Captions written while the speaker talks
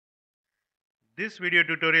This video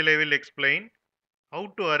tutorial I will explain how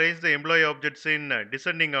to arrange the employee objects in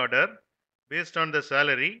descending order based on the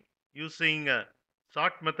salary using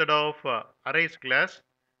sort method of arrays class,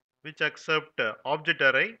 which accept object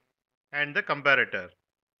array and the comparator.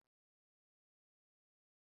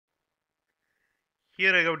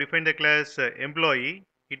 Here I have defined the class employee.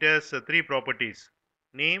 It has three properties: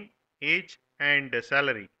 name, age and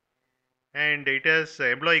salary, and it has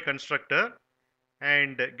employee constructor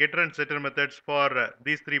and getter and setter methods for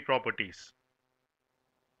these three properties.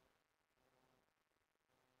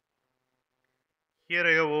 Here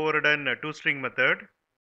I have overridden toString method.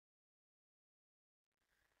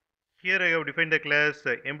 Here I have defined the class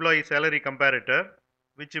employee salary comparator,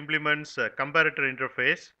 which implements comparator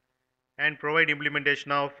interface and provide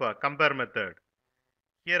implementation of compare method.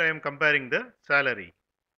 Here I am comparing the salary.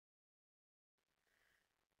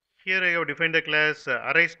 Here I have defined the class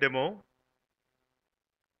arrays demo.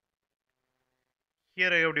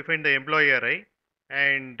 Here I have defined the employee array,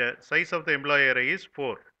 and size of the employee array is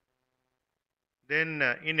 4. Then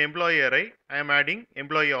in employee array I am adding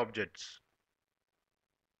employee objects.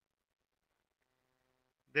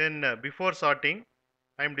 Then before sorting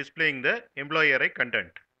I am displaying the employee array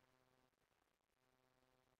content.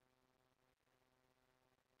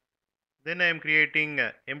 Then I am creating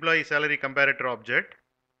employee salary comparator object.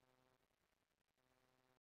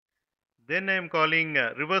 Then I am calling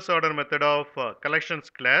reverse order method of collections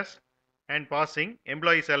class and passing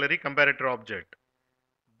employee salary comparator object.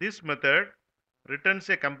 This method returns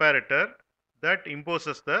a comparator that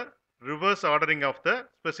imposes the reverse ordering of the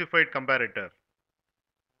specified comparator.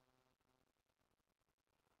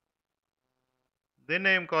 Then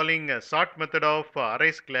I am calling sort method of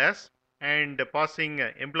arrays class and passing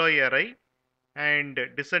employee array and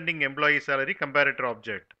descending employee salary comparator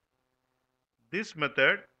object. This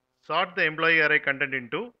method sort the employee array content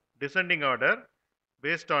into descending order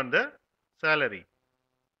based on the salary,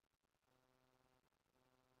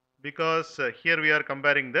 because here we are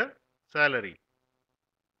comparing the salary.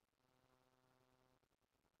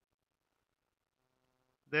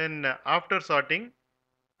 Then after sorting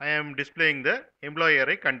I am displaying the employee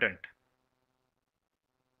array content.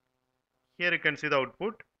 Here you can see the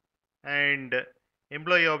output, and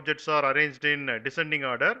employee objects are arranged in descending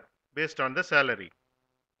order based on the salary.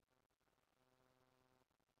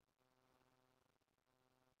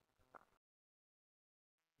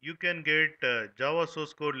 You can get Java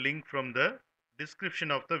source code link from the description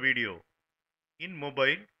of the video. In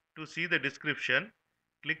mobile, to see the description,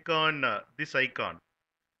 click on this icon.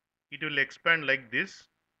 It will expand like this,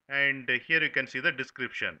 and here you can see the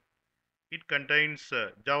description. It contains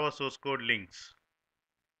Java source code links.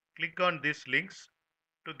 Click on these links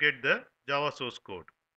to get the Java source code.